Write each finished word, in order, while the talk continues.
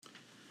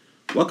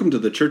Welcome to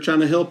the Church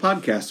on a Hill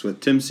podcast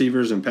with Tim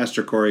Sievers and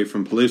Pastor Corey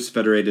from Palouse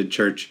Federated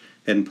Church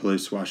in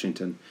Palouse,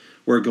 Washington.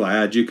 We're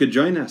glad you could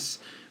join us.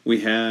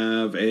 We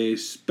have a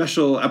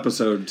special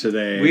episode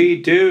today. We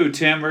do,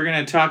 Tim. We're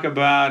going to talk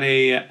about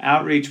a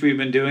outreach we've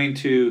been doing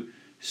to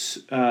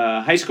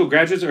high school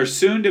graduates, or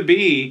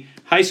soon-to-be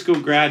high school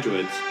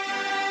graduates.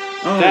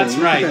 Oh, that's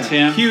right,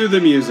 Tim. Cue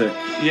the music.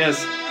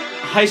 Yes.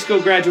 High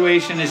school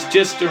graduation is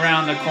just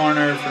around the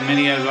corner for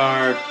many of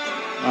our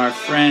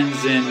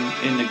friends in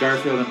the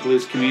Garfield and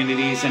Palouse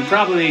communities, and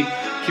probably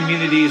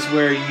communities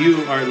where you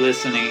are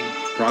listening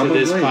to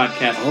this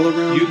podcast. All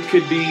around. You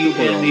could be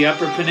in the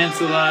Upper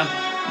Peninsula.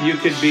 You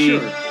could be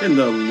in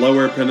the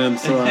Lower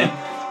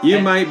Peninsula. You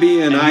might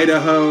be in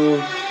Idaho.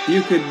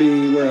 You could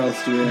be, where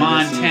else do we have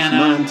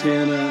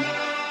Montana,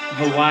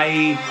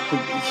 Hawaii.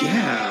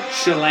 Yeah.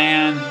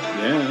 Chelan.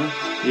 Yeah.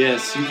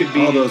 Yes, you could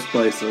be all those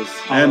places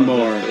and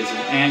more.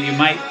 And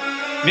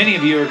many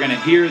of you are going to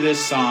hear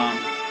this song.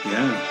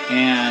 Yeah.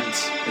 And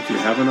if you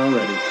haven't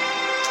already.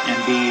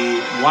 And be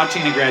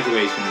watching the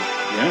graduation.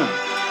 Yeah.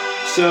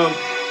 So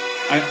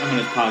I'm going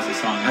to pause the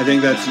song. I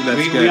think that's good.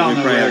 We all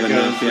know where it goes.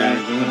 Enough. Yeah.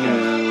 Okay.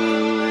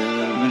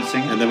 I'm going to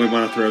sing it. And then we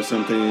want to throw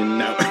something.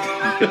 No.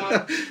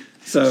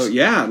 So,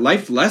 yeah,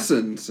 life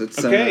lessons.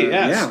 It's okay,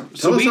 yes. Yeah.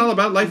 Tell us all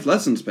about life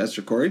lessons,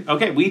 Pastor Corey.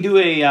 Okay, we do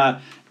a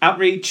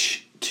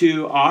outreach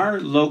to our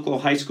local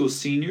high school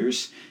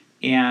seniors,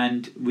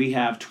 and we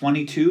have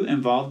 22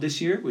 involved this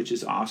year, which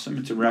is awesome.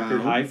 It's a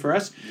record high for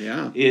us.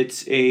 Yeah.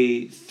 It's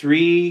a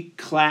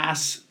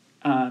 3-class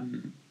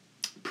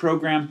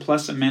program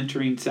plus a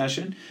mentoring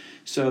session.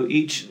 So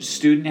each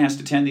student has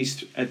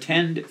to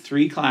attend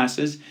 3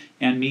 classes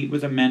and meet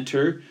with a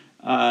mentor.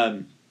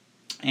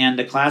 And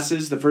the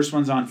classes, the first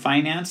one's on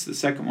finance, the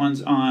second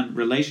one's on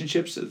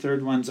relationships, the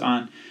third one's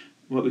on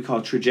what we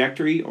call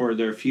trajectory, or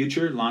their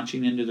future,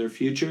 launching into their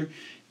future.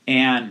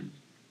 And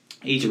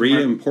each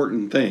 3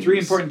 important things. 3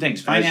 important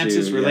things.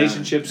 Finances,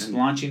 relationships,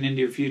 launching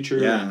into your future.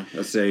 Yeah,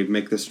 let's say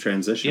make this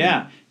transition.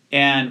 Yeah.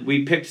 And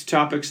we picked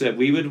topics that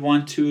we would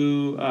want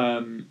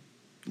to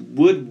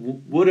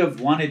would have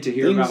wanted to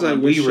hear things about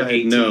when we were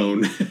 18,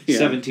 known.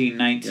 17,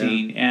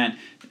 19, and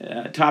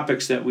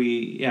topics that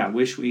we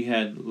wish we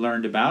had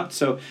learned about.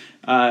 So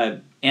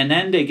and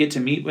then they get to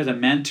meet with a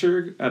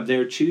mentor of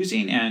their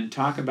choosing and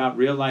talk about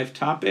real life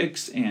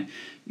topics. And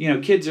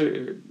kids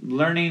are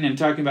learning and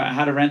talking about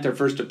how to rent their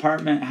first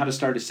apartment, how to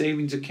start a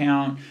savings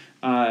account,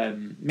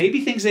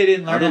 maybe things they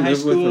didn't learn in high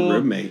school. How to live with a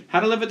roommate. How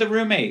to live with a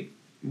roommate.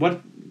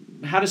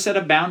 How to set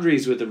up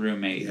boundaries with a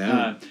roommate.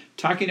 Yeah.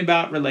 Talking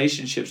about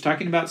relationships.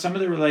 Talking about some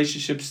of the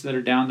relationships that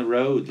are down the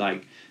road,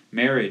 like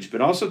marriage, but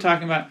also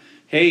talking about,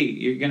 hey,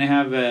 you're going to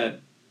have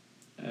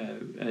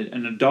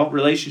an adult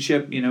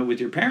relationship, with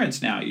your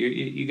parents now.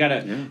 You got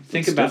to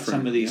think about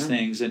some of these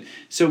things. And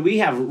so we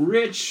have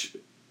rich,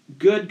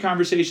 good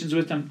conversations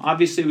with them.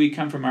 Obviously, we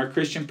come from our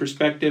Christian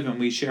perspective, and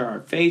we share our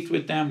faith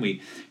with them.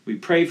 We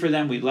pray for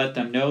them. We let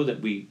them know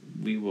that we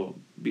will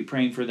be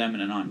praying for them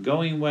in an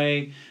ongoing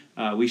way.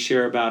 We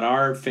share about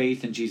our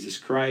faith in Jesus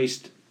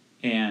Christ,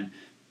 and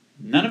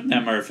none of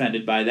them are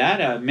offended by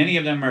that. Many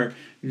of them are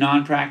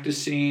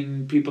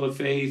non-practicing people of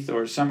faith,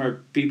 or some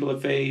are people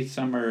of faith,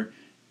 some are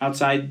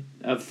outside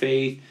of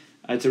faith.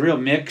 It's a real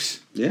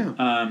mix.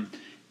 Yeah.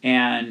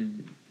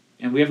 And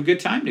we have a good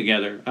time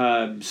together.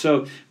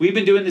 So we've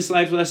been doing this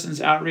Life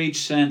Lessons outreach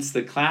since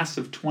the class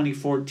of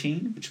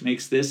 2014, which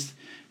makes this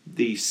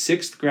the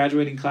 6th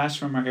graduating class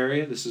from our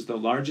area. This is the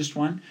largest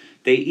one.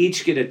 They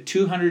each get a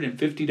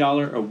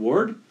 $250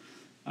 award.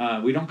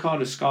 We don't call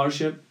it a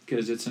scholarship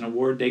because it's an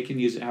award. They can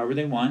use it however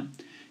they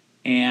want.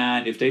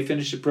 And if they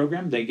finish the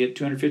program, they get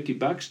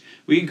 $250.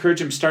 We encourage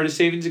them to start a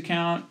savings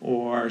account,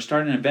 or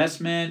start an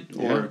investment,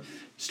 or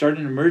start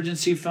an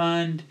emergency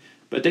fund.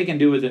 But they can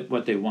do with it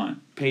what they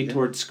want. Pay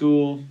towards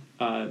school,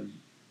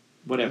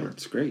 whatever.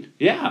 That's great.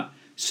 Yeah.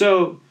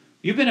 So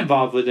you've been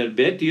involved with it a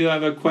bit. Do you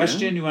have a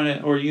question you want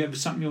to, or you have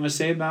something you want to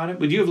say about it?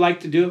 Would you have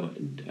liked to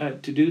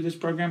do this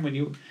program when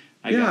you?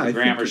 I got the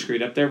grammar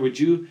screwed up there. Would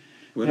you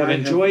have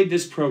enjoyed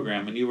this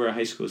program when you were a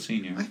high school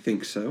senior? I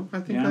think so. I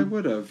think I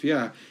would have.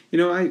 Yeah.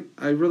 I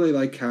really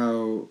like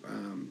how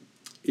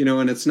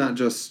and it's not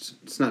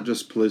just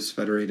Palouse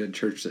Federated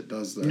Church that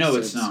does this. No,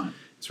 it's not.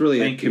 It's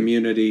really a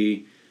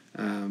community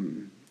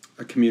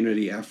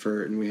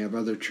effort, and we have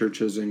other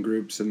churches and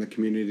groups in the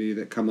community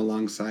that come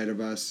alongside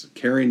of us,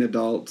 caring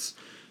adults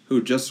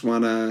who just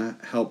want to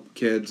help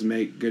kids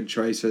make good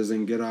choices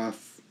and get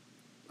off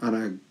on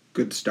a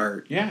good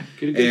start. Yeah,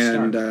 get a good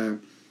start.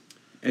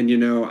 And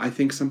I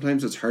think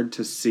sometimes it's hard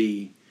to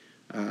see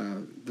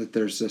that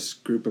there's this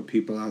group of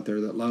people out there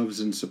that loves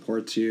and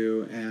supports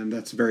you, and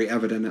that's very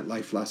evident at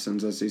Life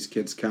Lessons as these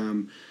kids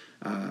come,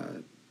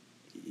 and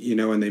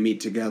they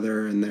meet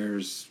together, and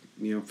there's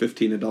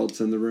 15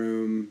 adults in the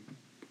room,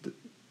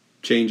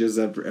 changes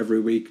every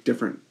week,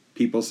 different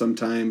people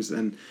sometimes,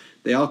 and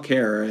they all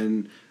care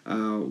and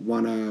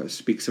want to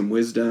speak some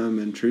wisdom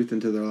and truth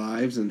into their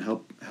lives and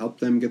help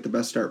them get the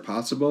best start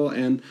possible,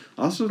 and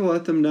also to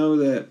let them know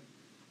that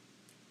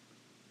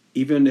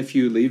even if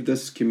you leave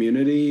this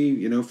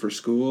community, for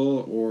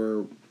school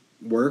or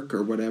work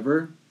or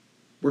whatever,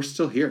 we're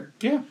still here.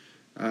 Yeah.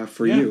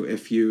 For you,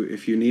 if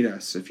you need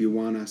us, if you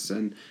want us,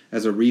 and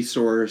as a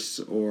resource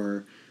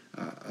or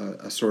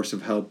a source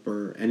of help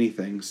or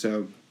anything.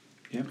 So,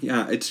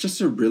 yeah, it's just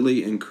a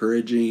really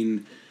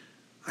encouraging.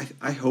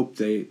 I hope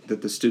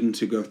that the students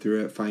who go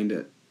through it find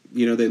it.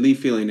 They leave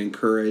feeling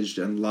encouraged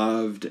and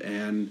loved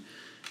and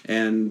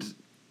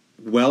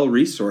well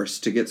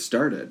resourced to get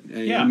started.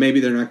 And maybe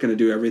they're not going to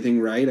do everything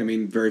right. I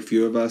mean, very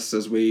few of us,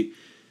 as we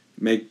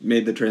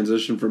made the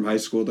transition from high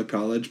school to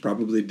college,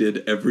 probably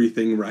did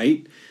everything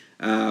right.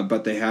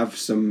 But they have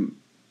some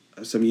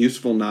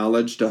useful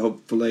knowledge to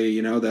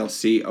hopefully, they'll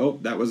see, oh,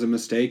 that was a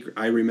mistake.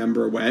 I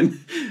remember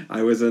when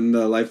I was in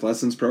the Life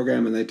Lessons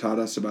program and they taught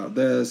us about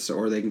this,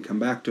 or they can come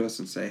back to us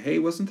and say, hey,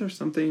 wasn't there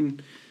something,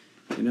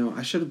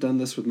 I should have done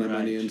this with my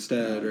money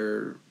instead,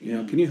 or,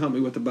 can you help me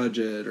with the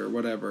budget or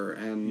whatever?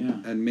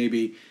 And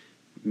maybe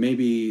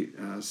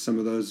some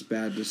of those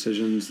bad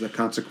decisions, the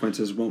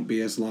consequences won't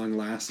be as long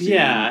lasting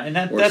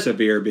or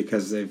severe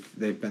because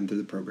they've been through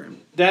the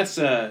program. That's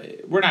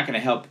we're not going to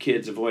help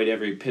kids avoid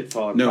every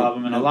pitfall or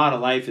problem, and a lot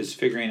of life is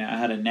figuring out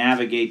how to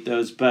navigate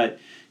those, but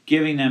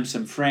giving them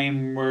some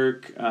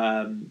framework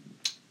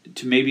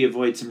to maybe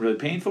avoid some really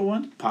painful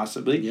ones,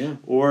 possibly,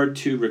 or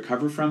to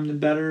recover from them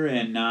better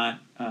and not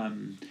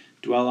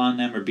dwell on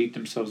them or beat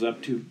themselves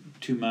up too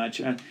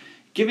much.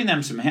 Giving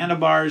them some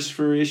handlebars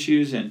for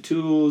issues and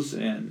tools,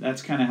 and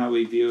that's kind of how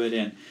we view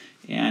it,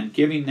 and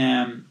giving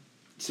them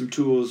some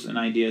tools and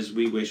ideas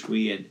we wish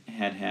we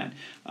had.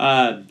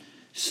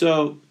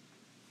 So,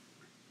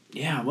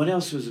 yeah, what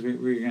else was we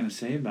were going to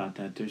say about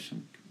that? There's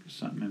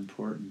something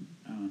important.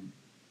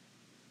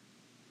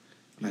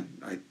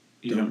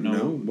 You don't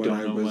know what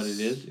it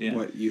is? Yeah.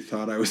 What you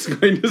thought I was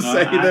going to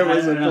say that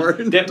was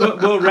important.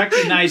 We'll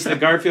recognize the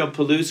Garfield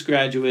Palouse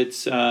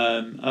graduates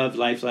of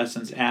Life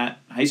Lessons at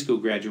high school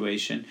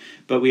graduation,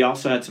 but we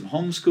also had some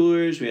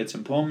homeschoolers. We had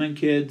some Pullman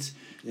kids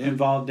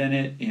involved in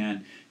it.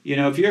 And,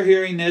 if you're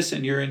hearing this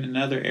and you're in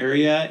another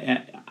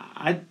area,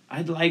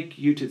 I'd like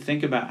you to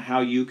think about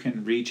how you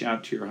can reach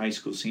out to your high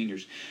school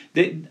seniors.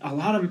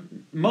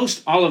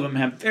 Most all of them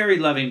have very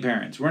loving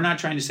parents. We're not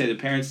trying to say the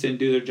parents didn't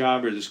do their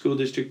job or the school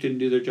district didn't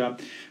do their job.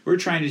 We're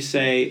trying to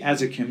say,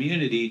 as a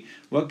community,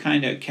 what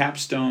kind of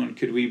capstone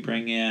could we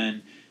bring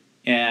in,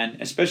 and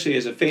especially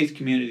as a faith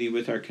community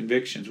with our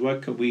convictions,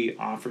 what could we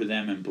offer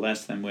them and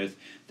bless them with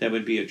that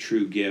would be a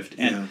true gift?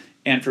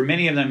 And for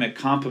many of them, it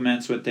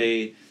complements what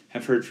they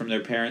have heard from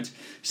their parents.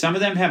 Some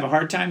of them have a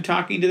hard time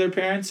talking to their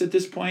parents at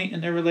this point in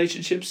their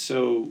relationships,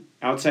 so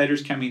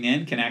outsiders coming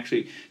in can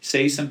actually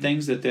say some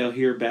things that they'll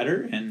hear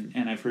better, and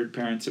I've heard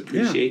parents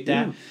appreciate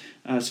that.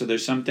 So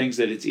there's some things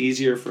that it's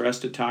easier for us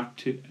to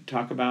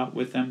talk about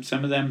with them.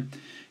 Some of them,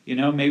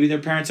 maybe their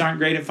parents aren't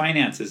great at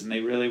finances, and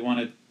they really want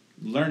to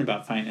learn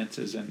about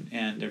finances,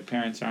 and their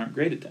parents aren't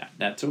great at that.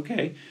 That's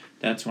okay.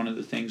 That's one of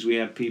the things. We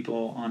have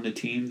people on the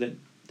team that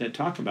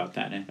talk about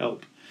that and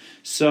help.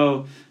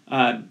 So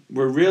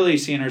we're really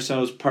seeing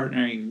ourselves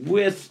partnering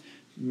with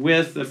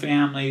the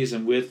families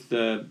and with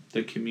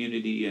the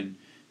community and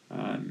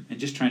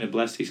just trying to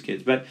bless these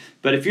kids. But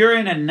if you're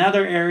in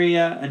another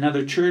area,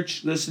 another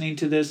church listening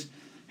to this,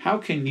 how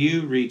can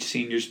you reach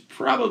seniors?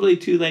 Probably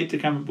too late to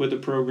come up with a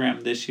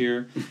program this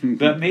year,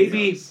 but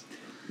maybe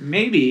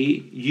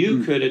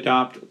you could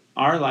adopt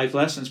our Life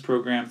Lessons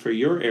program for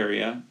your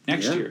area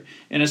next year.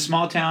 In a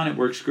small town, it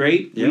works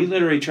great. We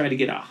literally try to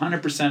get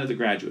 100% of the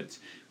graduates.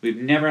 We've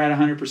never had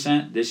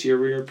 100%. This year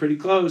we were pretty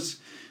close.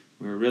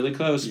 We were really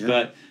close.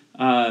 But,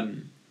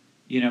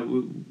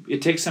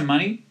 it takes some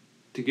money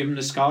to give them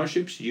the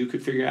scholarships. You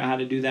could figure out how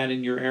to do that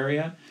in your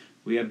area.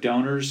 We have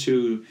donors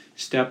who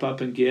step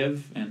up and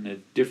give, and the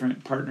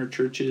different partner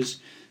churches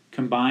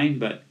combine.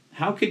 But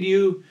how could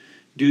you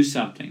do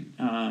something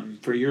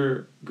for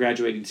your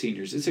graduating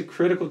seniors? It's a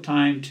critical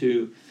time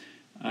to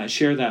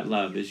share that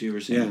love, as you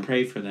were saying.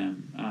 Pray for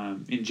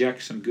them.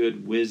 Inject some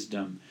good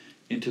wisdom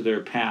into their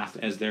path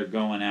as they're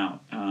going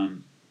out.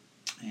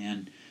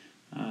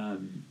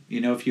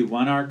 If you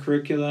want our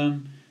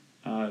curriculum,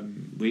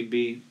 we'd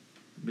be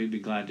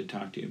glad to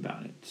talk to you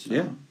about it.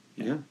 So,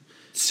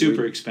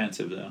 Super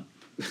expensive though.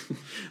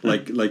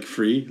 like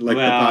free, the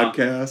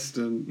podcast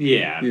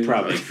and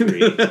probably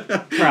free.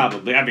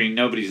 Probably. I mean,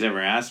 nobody's ever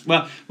asked.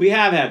 Well, we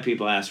have had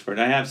people ask for it.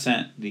 I have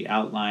sent the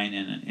outline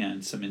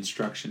and some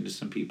instruction to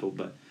some people,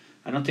 but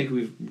I don't think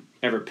we've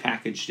ever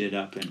packaged it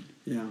up, and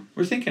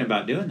we're thinking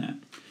about doing that.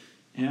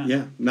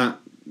 Yeah,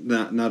 not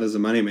as a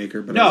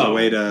moneymaker, but as a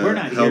way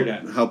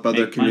to help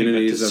other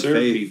communities of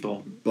faith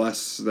people.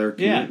 Bless their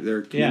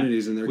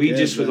communities and their kids. We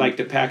just would like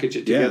to package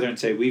it together and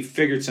say, we've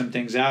figured some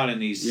things out in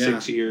these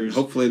 6 years.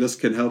 And hopefully this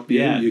can help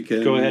you. You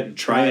can go ahead and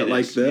try it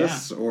like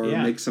this or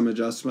make some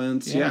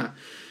adjustments.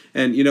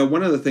 And,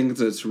 one of the things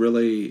that's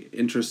really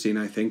interesting,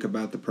 I think,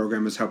 about the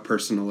program is how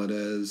personal it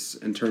is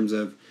in terms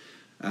of,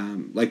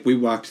 we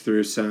walked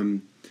through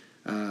some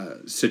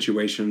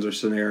situations or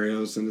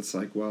scenarios, and it's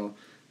like, well,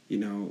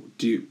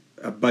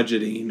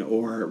 budgeting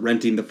or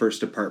renting the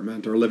first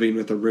apartment or living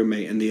with a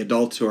roommate, and the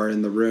adults who are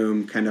in the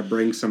room kind of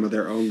bring some of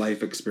their own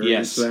life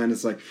experience. Yes. And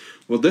it's like,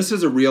 well, this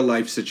is a real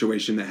life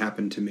situation that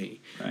happened to me.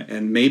 Right.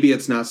 And maybe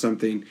it's not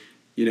something,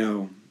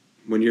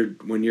 when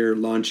you're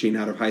launching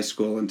out of high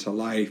school into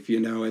life,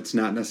 it's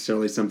not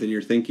necessarily something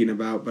you're thinking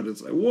about, but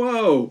it's like,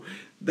 whoa,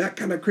 that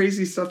kind of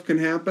crazy stuff can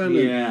happen.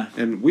 Yeah.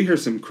 And we hear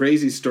some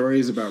crazy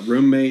stories about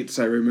roommates,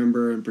 I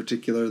remember in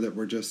particular, that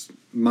were just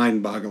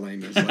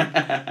mind-boggling. It's like,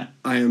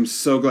 I am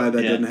so glad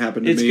that didn't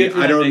happen to me.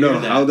 I don't know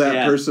how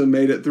that person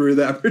made it through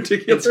that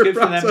particular process. It's good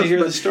for them to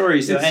hear the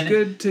stories. It's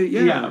good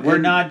to, we're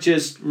not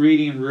just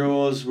reading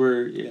rules.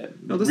 We're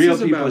real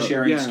people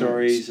sharing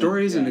stories.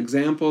 Stories and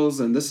examples,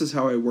 and this is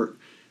how I work.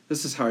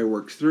 This is how I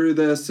worked through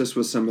this. This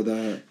was some of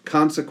the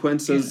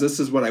consequences. This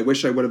is what I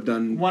wish I would have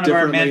done One of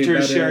our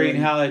mentors sharing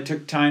how it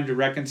took time to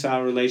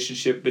reconcile a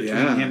relationship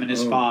between him and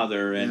his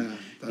father. And,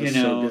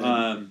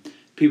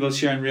 people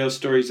sharing real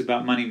stories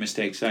about money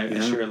mistakes. I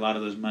share a lot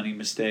of those money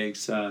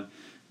mistakes.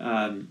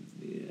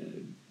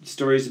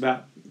 Stories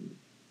about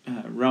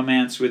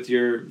romance with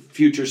your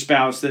future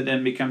spouse that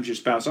then becomes your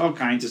spouse. All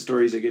kinds of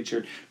stories that get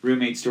your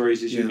roommate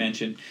stories, as you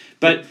mentioned.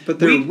 But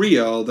they're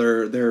real.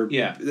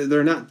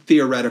 They're not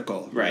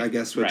theoretical. Right. I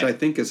guess, which I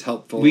think is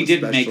helpful. We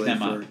didn't make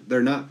them up.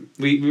 They're not.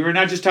 We were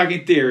not just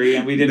talking theory,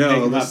 and we didn't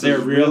make them up. They're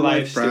real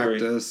life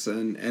practice,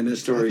 and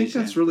it's, stories. I think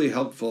that's really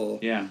helpful.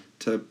 Yeah.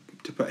 To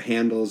put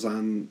handles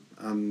on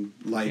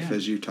life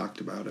as you talked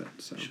about it.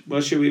 So.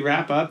 Well, should we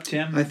wrap up,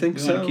 Tim? I think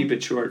we so. Want to keep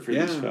it short for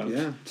these folks.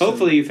 Yeah.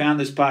 Hopefully, you found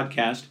this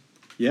podcast.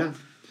 Yeah.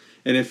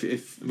 And if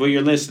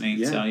you're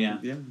listening, so yeah.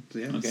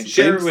 Okay,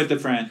 share it with a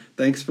friend.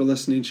 Thanks for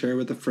listening. Share it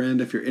with a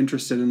friend. If you're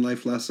interested in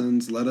life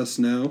lessons, let us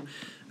know.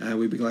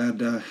 We'd be glad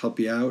to help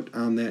you out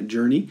on that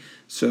journey.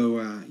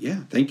 So,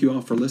 thank you all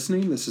for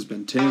listening. This has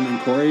been Tim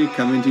and Corey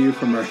coming to you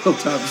from our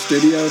Hilltop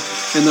studio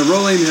in the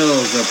rolling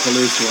hills of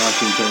Palouse,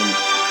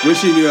 Washington.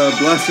 Wishing you a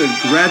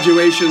blessed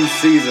graduation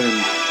season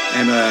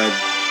and a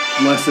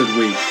blessed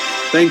week.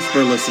 Thanks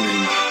for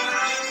listening.